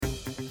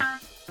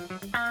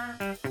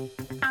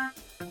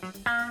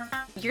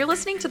You're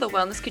listening to the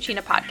Wellness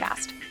Cucina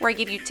podcast, where I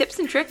give you tips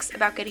and tricks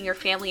about getting your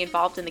family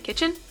involved in the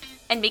kitchen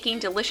and making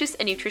delicious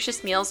and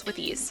nutritious meals with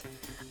ease.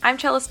 I'm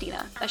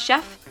Celestina, a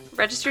chef,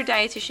 registered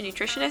dietitian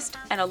nutritionist,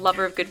 and a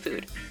lover of good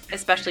food,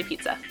 especially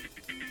pizza.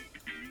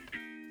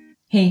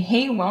 Hey,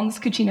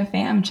 Wellness Cucina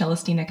fam,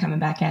 Celestina coming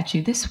back at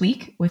you this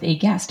week with a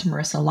guest,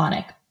 Marissa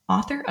Lonick,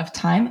 author of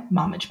Time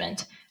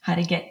Momagement, How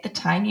to Get the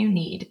Time You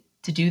Need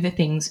to Do the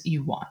Things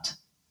You Want.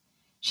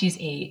 She's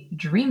a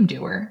dream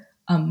doer,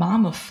 a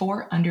mom of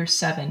 4 under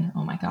 7.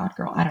 Oh my God,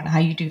 girl, I don't know how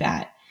you do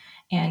that.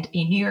 And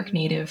a New York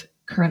native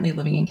currently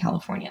living in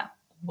California.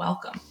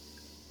 Welcome.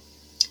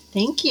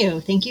 Thank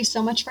you. Thank you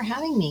so much for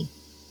having me.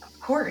 Of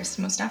course,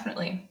 most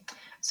definitely.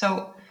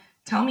 So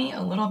tell me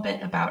a little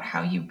bit about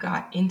how you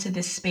got into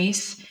this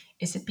space.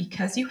 Is it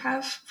because you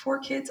have 4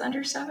 kids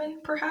under 7,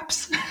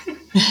 perhaps?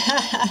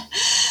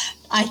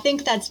 I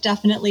think that's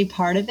definitely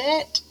part of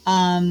it.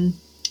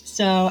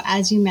 So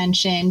as you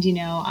mentioned,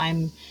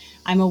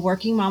 I'm a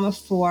working mom of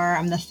 4.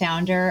 I'm the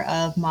founder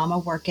of Mama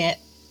Work It,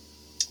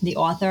 the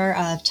author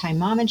of Time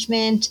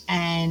Momagement,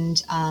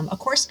 and a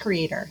course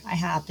creator. I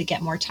have the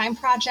Get More Time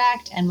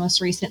Project, and most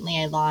recently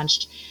I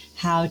launched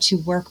How to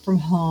Work from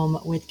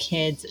Home with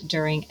Kids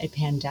During a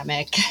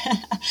Pandemic.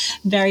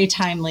 Very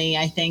timely,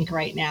 I think,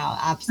 right now.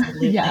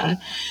 Absolutely. Yeah.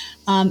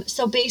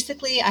 So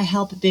basically, I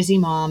help busy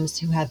moms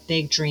who have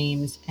big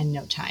dreams and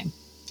no time.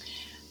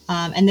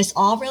 And this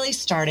all really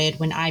started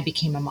when I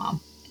became a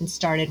mom and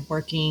started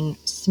working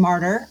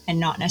smarter and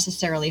not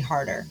necessarily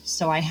harder.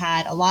 So I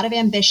had a lot of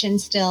ambition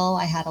still.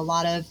 I had a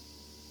lot of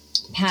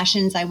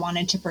passions I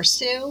wanted to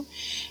pursue.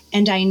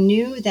 And I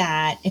knew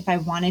that if I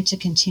wanted to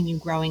continue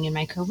growing in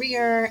my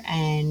career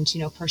and,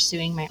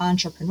 pursuing my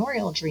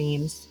entrepreneurial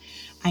dreams,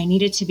 I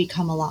needed to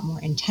become a lot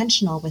more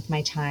intentional with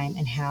my time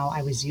and how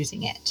I was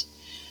using it.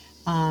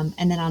 And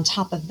then on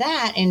top of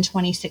that, in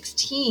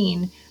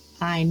 2016,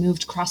 I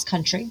moved cross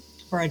country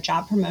for a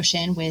job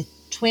promotion with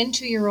twin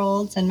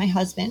 2-year-olds and my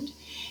husband.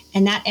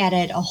 And that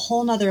added a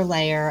whole nother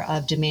layer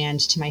of demand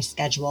to my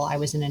schedule. I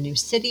was in a new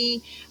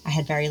city. I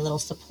had very little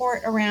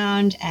support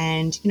around.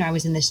 And, I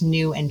was in this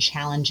new and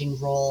challenging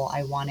role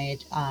I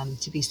wanted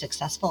to be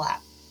successful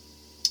at.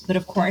 But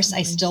of course,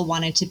 I still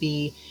wanted to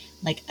be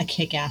like a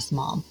kick-ass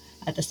mom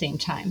at the same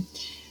time.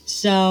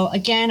 So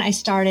again, I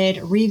started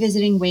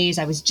revisiting ways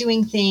I was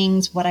doing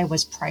things, what I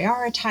was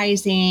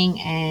prioritizing,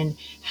 and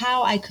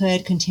how I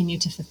could continue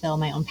to fulfill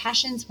my own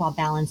passions while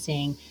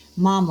balancing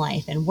mom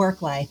life and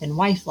work life and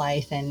wife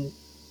life and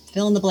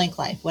fill in the blank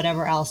life,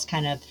 whatever else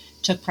kind of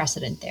took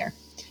precedent there.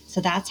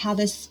 So that's how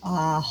this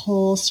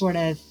whole sort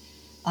of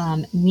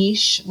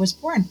niche was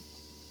born.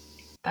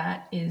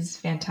 That is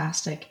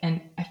fantastic.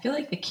 And I feel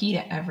like the key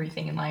to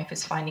everything in life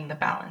is finding the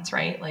balance,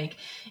 right? Like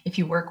if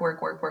you work,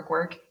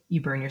 you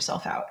burn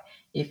yourself out.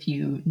 If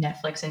you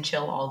Netflix and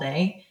chill all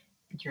day,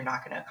 you're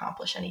not going to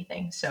accomplish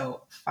anything.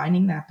 So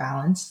finding that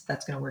balance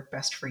that's going to work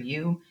best for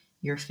you,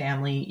 your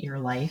family, your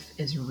life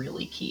is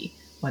really key,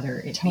 whether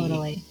it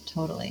Totally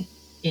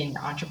in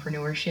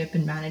entrepreneurship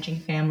and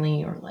managing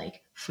family or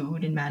like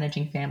food and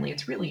managing family.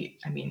 It's really,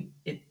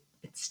 it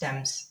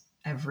stems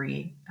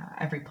every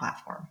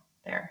platform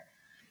there.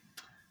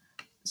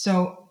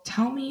 So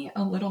tell me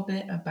a little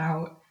bit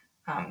about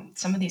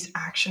some of these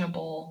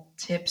actionable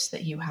tips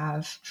that you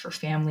have for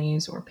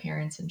families or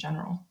parents in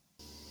general.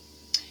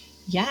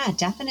 Yeah,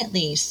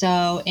 definitely.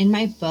 So in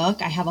my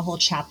book, I have a whole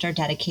chapter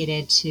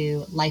dedicated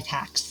to life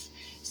hacks.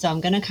 So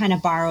I'm going to kind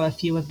of borrow a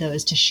few of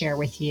those to share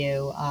with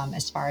you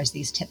as far as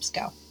these tips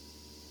go.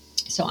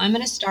 So I'm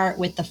going to start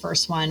with the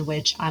first one,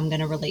 which I'm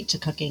going to relate to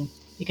cooking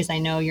because I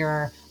know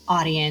your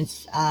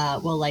audience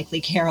will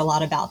likely care a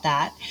lot about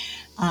that.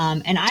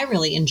 And I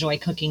really enjoy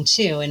cooking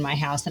too in my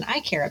house, and I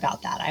care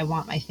about that. I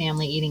want my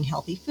family eating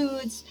healthy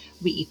foods.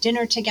 We eat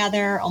dinner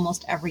together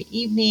almost every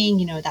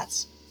evening.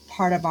 That's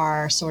part of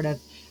our sort of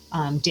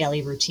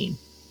daily routine.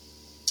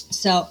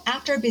 So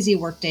after a busy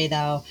workday,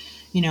 though,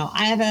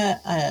 I have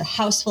a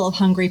house full of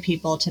hungry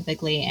people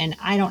typically, and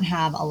I don't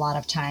have a lot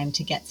of time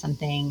to get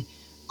something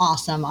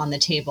awesome on the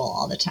table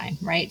all the time,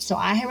 right? So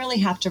I really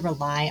have to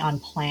rely on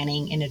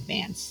planning in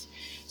advance.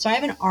 So I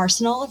have an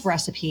arsenal of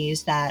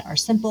recipes that are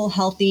simple,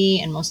 healthy,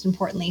 and most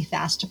importantly,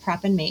 fast to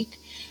prep and make.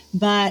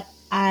 But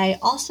I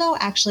also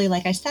actually,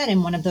 like I said,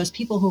 am one of those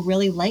people who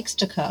really likes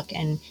to cook.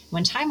 And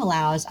when time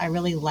allows, I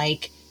really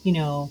like,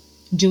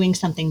 doing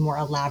something more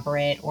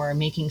elaborate or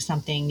making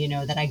something,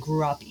 that I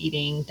grew up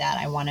eating that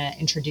I want to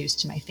introduce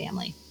to my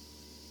family.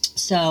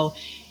 So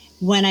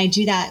when I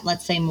do that,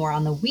 let's say more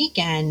on the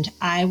weekend,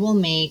 I will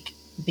make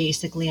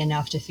basically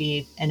enough to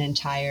feed an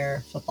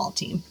entire football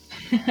team.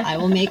 I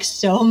will make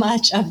so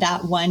much of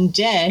that one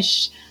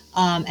dish.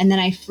 And then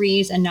I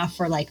freeze enough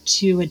for like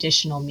 2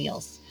 additional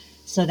meals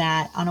so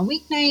that on a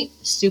weeknight,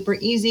 super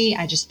easy.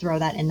 I just throw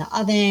that in the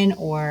oven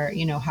or,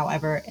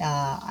 however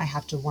I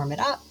have to warm it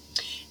up.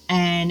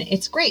 And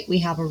it's great. We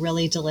have a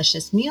really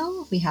delicious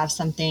meal. We have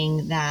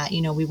something that,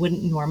 we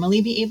wouldn't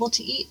normally be able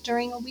to eat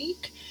during a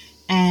week.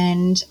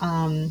 And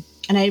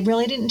I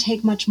really didn't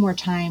take much more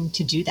time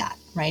to do that.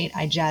 right?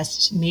 I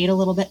just made a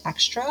little bit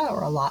extra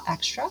or a lot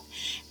extra.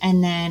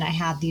 And then I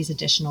have these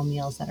additional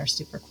meals that are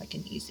super quick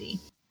and easy.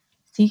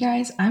 See,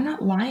 guys, I'm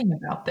not lying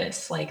about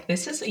this. Like,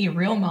 this is a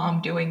real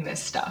mom doing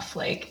this stuff.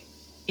 Like,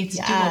 it's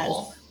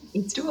doable.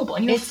 It's doable.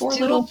 And you have 4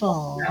 little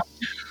doable.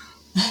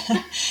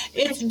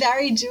 It's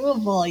very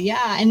doable.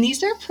 Yeah. And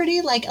these are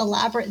pretty like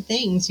elaborate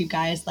things, you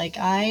guys. Like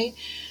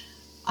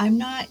I'm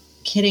not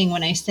kidding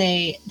when I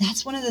say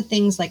that's one of the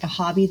things, like a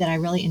hobby that I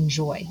really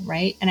enjoy,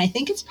 right? And I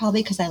think it's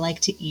probably because I like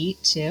to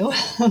eat too.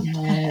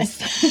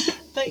 Yes.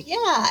 But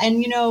yeah,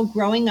 and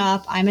growing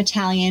up, I'm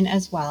Italian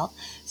as well.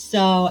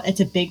 So it's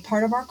a big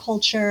part of our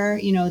culture.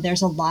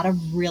 There's a lot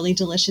of really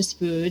delicious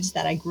foods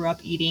that I grew up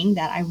eating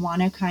that I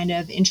want to kind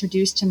of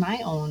introduce to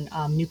my own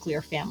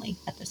nuclear family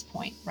at this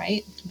point,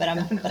 right? But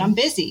I'm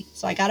busy,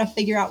 so I got to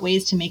figure out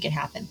ways to make it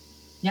happen.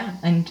 Yeah,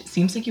 and it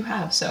seems like you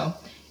have, so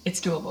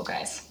it's doable,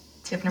 guys.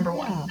 Tip number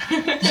 1.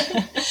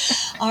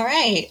 All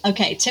right.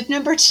 Okay. Tip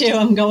number 2,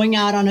 I'm going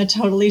out on a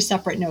totally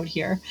separate note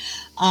here.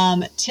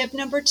 Tip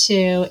number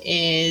 2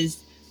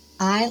 is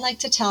I like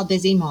to tell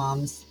busy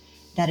moms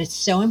that it's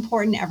so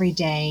important every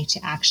day to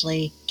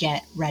actually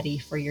get ready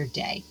for your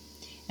day.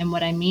 And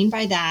what I mean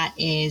by that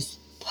is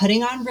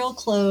putting on real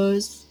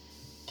clothes,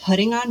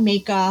 putting on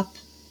makeup,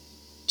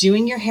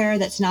 doing your hair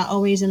that's not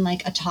always in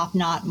like a top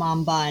knot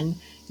mom bun,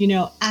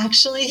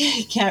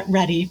 actually get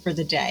ready for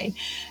the day.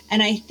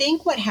 And I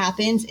think what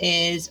happens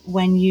is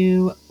when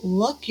you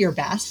look your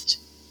best,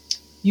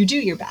 you do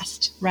your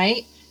best,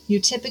 right? You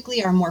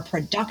typically are more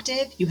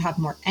productive, you have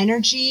more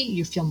energy,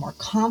 you feel more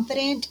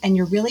confident, and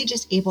you're really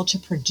just able to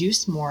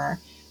produce more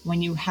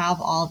when you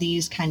have all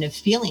these kind of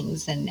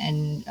feelings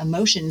and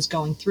emotions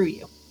going through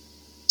you.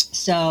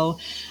 So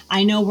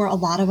I know a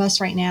lot of us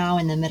right now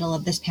in the middle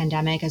of this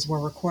pandemic, as we're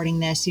recording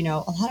this, a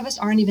lot of us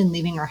aren't even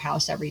leaving our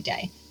house every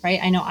day, right?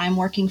 I know I'm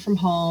working from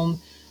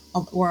home,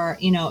 or,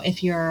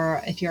 if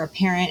you're a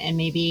parent and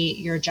maybe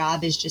your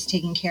job is just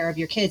taking care of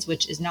your kids,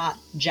 which is not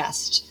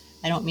just,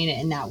 I don't mean it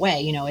in that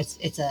way.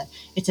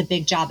 It's a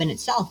big job in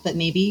itself, but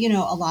maybe,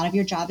 a lot of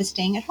your job is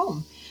staying at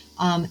home.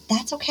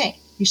 That's okay.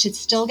 You should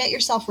still get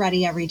yourself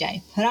ready every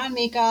day. Put on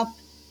makeup,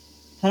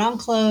 put on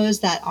clothes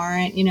that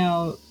aren't,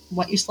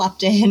 what you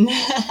slept in.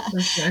 For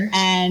sure.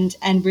 and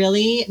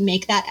really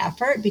make that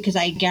effort, because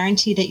I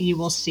guarantee that you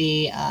will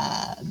see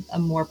a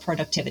more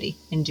productivity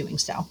in doing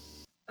so.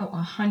 Oh,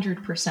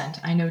 100%.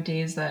 I know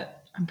days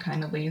that I'm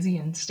kind of lazy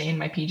and stay in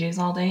my PJs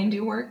all day and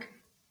do work.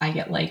 I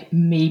get like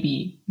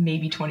maybe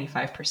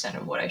 25%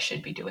 of what I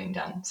should be doing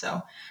done.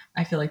 So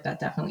I feel like that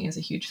definitely is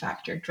a huge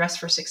factor. Dress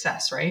for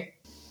success, right?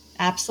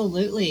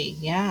 Absolutely.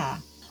 Yeah.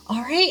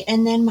 All right.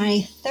 And then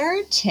my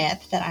third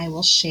tip that I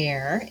will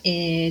share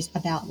is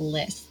about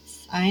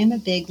lists. I am a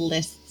big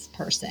lists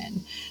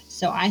person.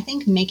 So I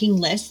think making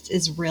lists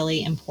is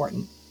really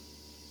important.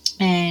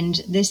 And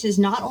this is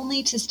not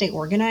only to stay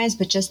organized,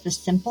 but just the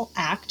simple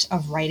act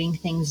of writing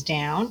things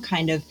down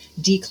kind of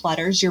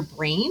declutters your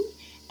brain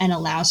and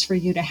allows for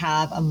you to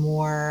have a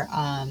more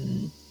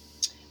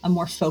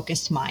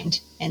focused mind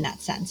in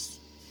that sense.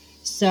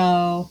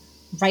 So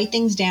write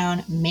things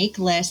down, make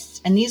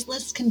lists, and these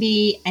lists can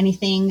be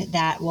anything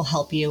that will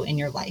help you in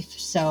your life.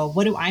 So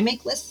what do I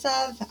make lists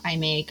of? I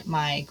make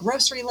my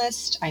grocery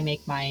list, I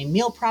make my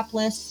meal prep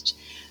list,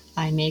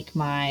 I make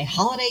my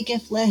holiday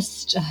gift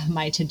list,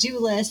 my to-do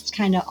list,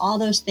 kind of all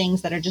those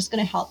things that are just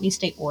going to help me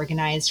stay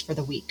organized for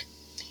the week.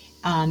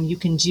 You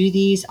can do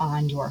these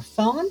on your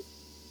phone.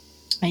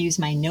 I use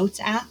my notes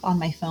app on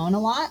my phone a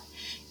lot.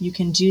 You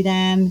can do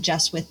them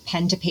just with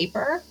pen to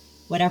paper,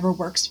 whatever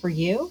works for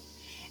you.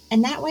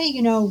 And that way,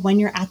 when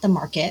you're at the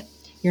market,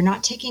 you're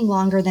not taking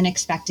longer than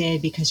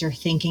expected because you're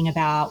thinking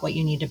about what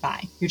you need to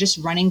buy. You're just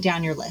running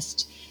down your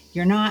list.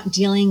 You're not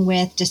dealing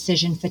with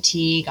decision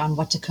fatigue on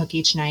what to cook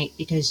each night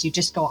because you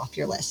just go off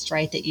your list,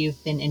 right? That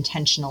you've been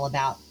intentional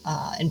about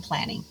in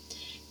planning.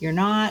 You're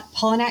not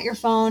pulling out your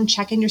phone,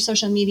 checking your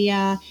social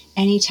media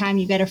anytime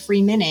you get a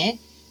free minute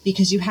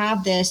because you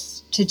have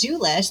this to-do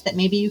list that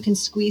maybe you can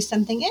squeeze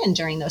something in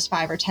during those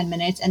 5 or 10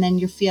 minutes. And then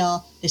you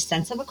feel this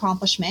sense of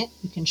accomplishment.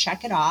 You can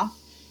check it off.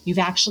 You've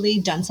actually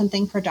done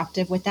something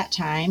productive with that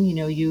time.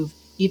 You've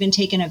even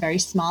taken a very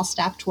small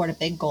step toward a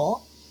big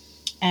goal.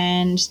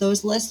 And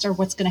those lists are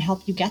what's going to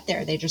help you get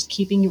there. They're just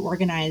keeping you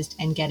organized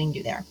and getting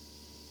you there.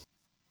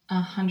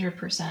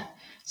 100%.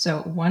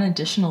 So one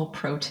additional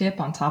pro tip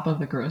on top of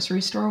the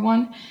grocery store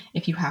one,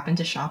 if you happen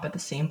to shop at the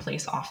same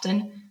place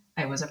often,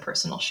 I was a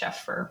personal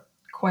chef for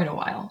quite a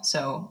while.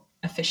 So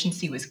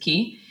efficiency was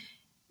key.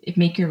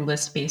 Make your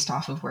list based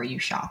off of where you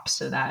shop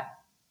so that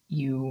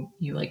you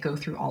like go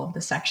through all of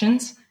the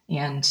sections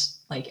and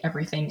like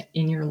everything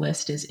in your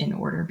list is in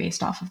order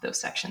based off of those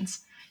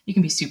sections. You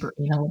can be super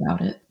anal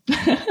about it.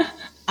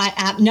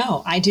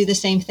 I do the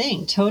same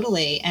thing.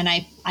 Totally. And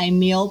I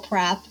meal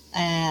prep,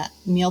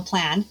 meal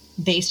plan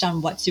based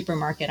on what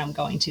supermarket I'm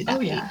going to that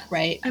week,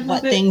 right?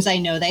 What things I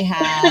know they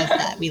have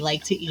that we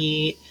like to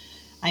eat.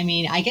 I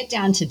mean, I get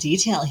down to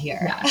detail here.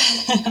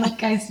 Yeah. Like,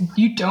 guys,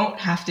 you don't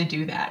have to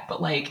do that,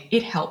 but like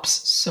it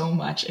helps so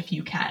much if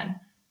you can.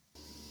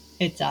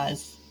 It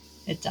does.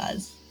 It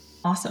does.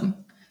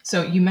 Awesome.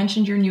 So you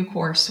mentioned your new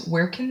course.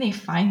 Where can they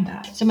find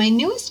that? So my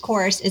newest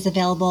course is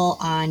available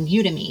on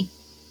Udemy,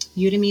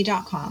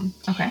 udemy.com.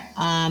 Okay.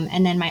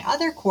 And then my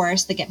other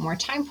course, the Get More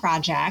Time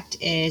Project,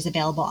 is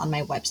available on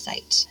my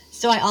website.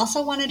 So I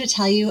also wanted to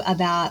tell you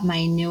about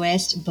my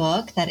newest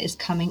book that is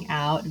coming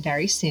out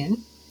very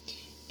soon.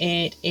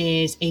 It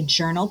is a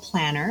journal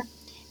planner,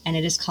 and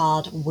it is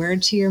called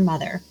Word to Your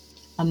Mother,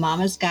 a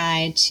Mama's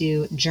Guide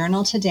to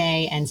Journal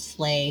Today and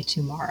Slay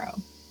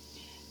Tomorrow.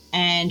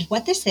 And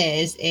what this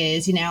is,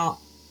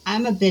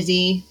 I'm a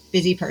busy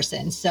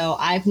person. So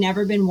I've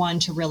never been one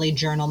to really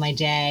journal my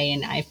day.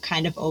 And I've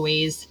kind of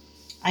always,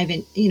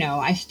 I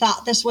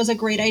thought this was a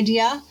great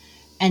idea,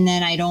 and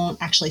then I don't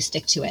actually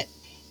stick to it.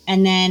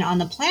 And then on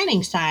the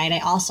planning side, I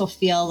also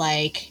feel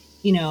like,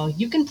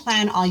 you can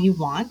plan all you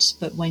want,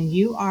 but when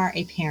you are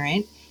a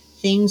parent,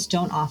 things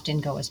don't often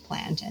go as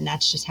planned. And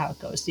that's just how it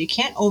goes. So you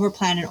can't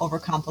overplan and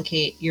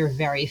overcomplicate your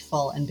very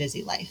full and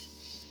busy life.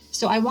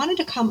 So I wanted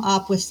to come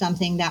up with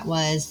something that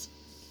was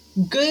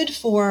good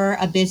for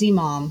a busy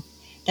mom,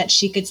 that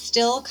she could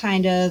still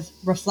kind of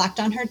reflect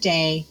on her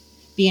day,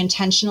 be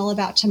intentional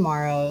about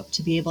tomorrow,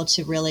 to be able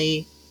to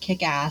really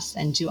kick ass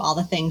and do all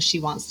the things she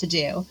wants to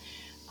do.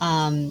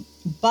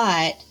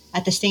 But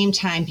at the same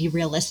time, be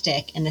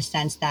realistic in the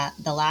sense that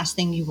the last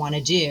thing you want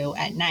to do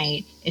at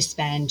night is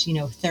spend,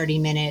 30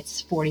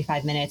 minutes,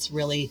 45 minutes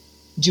really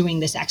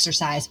doing this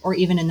exercise. Or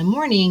even in the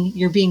morning,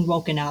 you're being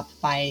woken up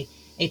by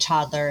a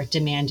toddler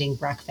demanding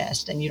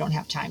breakfast and you don't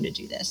have time to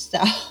do this.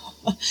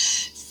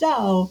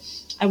 So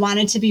I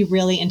wanted to be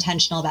really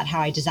intentional about how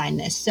I designed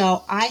this.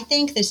 So I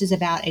think this is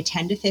about a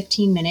 10 to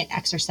 15 minute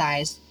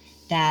exercise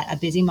that a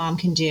busy mom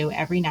can do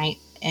every night.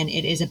 And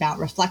it is about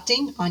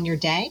reflecting on your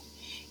day.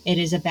 It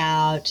is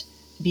about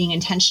being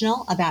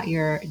intentional about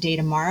your day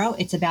tomorrow.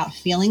 It's about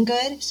feeling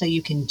good so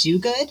you can do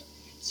good,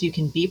 so you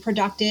can be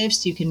productive,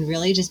 so you can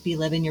really just be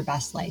living your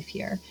best life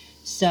here.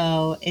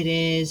 So it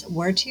is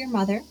Word to Your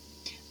Mother,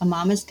 a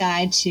Mama's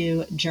Guide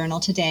to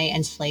Journal Today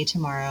and Slay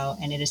Tomorrow,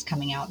 and it is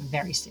coming out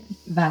very soon.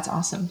 That's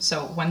awesome.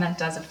 So when that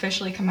does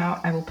officially come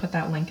out, I will put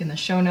that link in the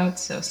show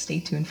notes, so stay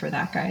tuned for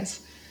that,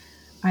 guys.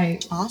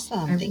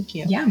 Awesome. Thank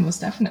you. Yeah, most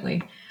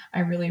definitely. I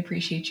really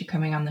appreciate you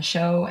coming on the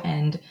show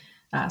and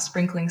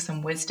sprinkling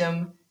some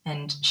wisdom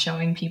and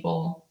showing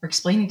people or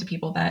explaining to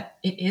people that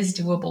it is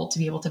doable to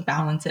be able to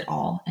balance it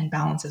all, and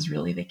balance is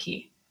really the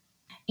key.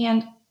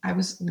 And I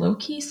was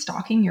low-key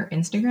stalking your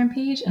Instagram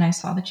page, and I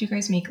saw that you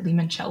guys make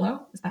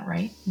limoncello. Is that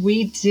right?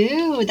 We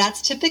do.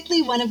 That's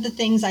typically one of the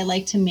things I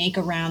like to make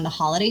around the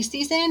holiday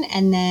season,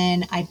 and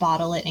then I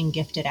bottle it and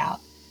gift it out.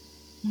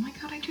 Oh my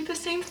God, I do the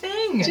same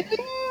thing. Do you?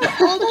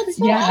 Oh, that's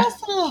so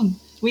awesome.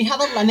 We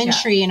have a lemon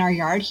tree in our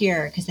yard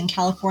here because in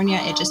California,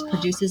 it just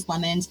produces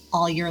lemons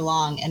all year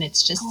long. And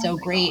it's just so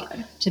great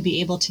to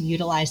be able to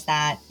utilize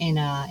that in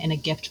a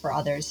gift for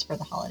others for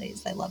the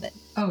holidays. I love it.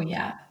 Oh,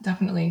 yeah,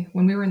 definitely.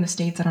 When we were in the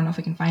States, I don't know if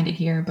we can find it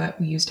here, but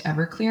we used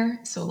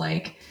Everclear. So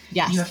you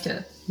have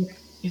to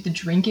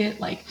drink it,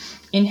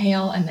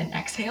 inhale and then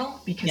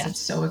exhale because it's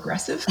so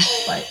aggressive.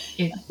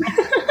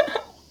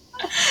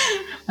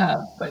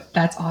 But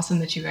that's awesome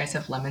that you guys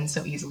have lemons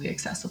so easily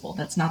accessible.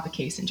 That's not the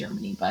case in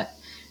Germany, but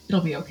it'll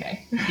be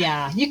okay.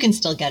 Yeah, you can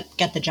still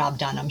get the job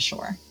done, I'm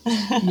sure.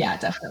 Yeah,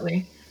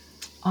 definitely.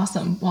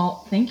 Awesome.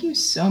 Well, thank you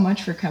so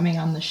much for coming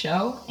on the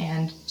show.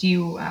 And do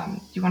you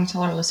want to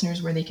tell our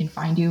listeners where they can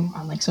find you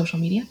on social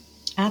media?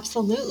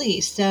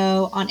 Absolutely.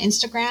 So on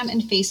Instagram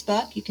and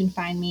Facebook, you can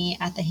find me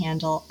at the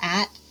handle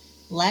at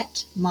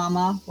Let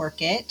Mama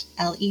Work It,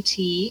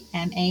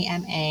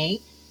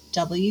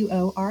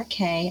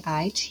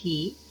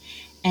 LetMamaWorkit.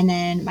 And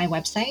then my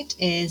website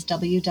is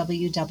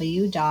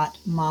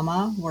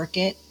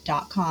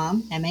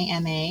www.mamaworkit.com,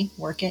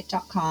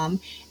 MAMAworkit.com.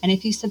 And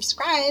if you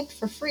subscribe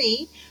for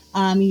free,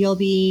 you'll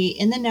be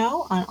in the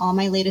know on all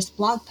my latest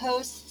blog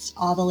posts,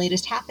 all the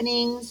latest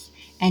happenings,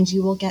 and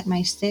you will get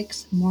my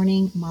 6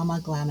 morning Mama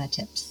Glamma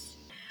tips.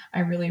 I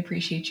really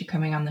appreciate you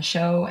coming on the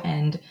show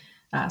and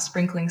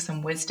sprinkling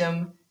some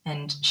wisdom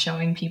and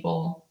showing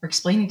people or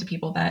explaining to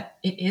people that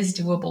it is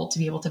doable to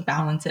be able to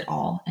balance it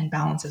all, and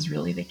balance is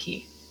really the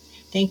key.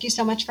 Thank you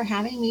so much for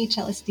having me,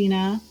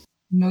 Celestina.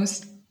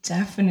 Most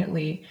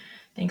definitely.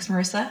 Thanks,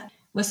 Marissa.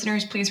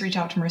 Listeners, please reach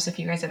out to Marissa if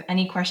you guys have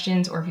any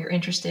questions or if you're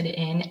interested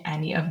in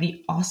any of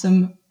the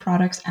awesome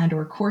products and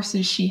or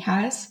courses she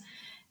has.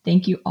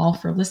 Thank you all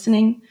for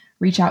listening.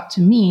 Reach out to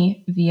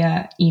me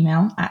via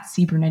email at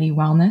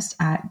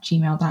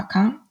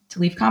cbrunettywellness@gmail.com to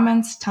leave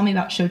comments, tell me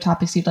about show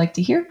topics you'd like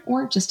to hear,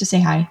 or just to say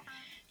hi.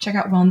 Check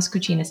out Wellness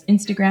Cucina's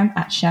Instagram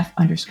at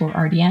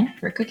chef_RDN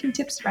for cooking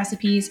tips,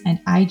 recipes,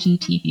 and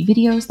IGTV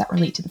videos that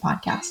relate to the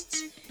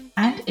podcasts.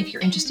 And if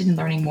you're interested in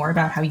learning more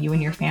about how you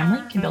and your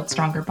family can build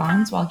stronger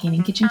bonds while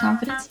gaining kitchen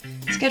confidence,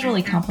 schedule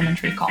a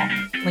complimentary call.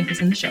 Link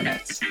is in the show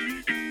notes.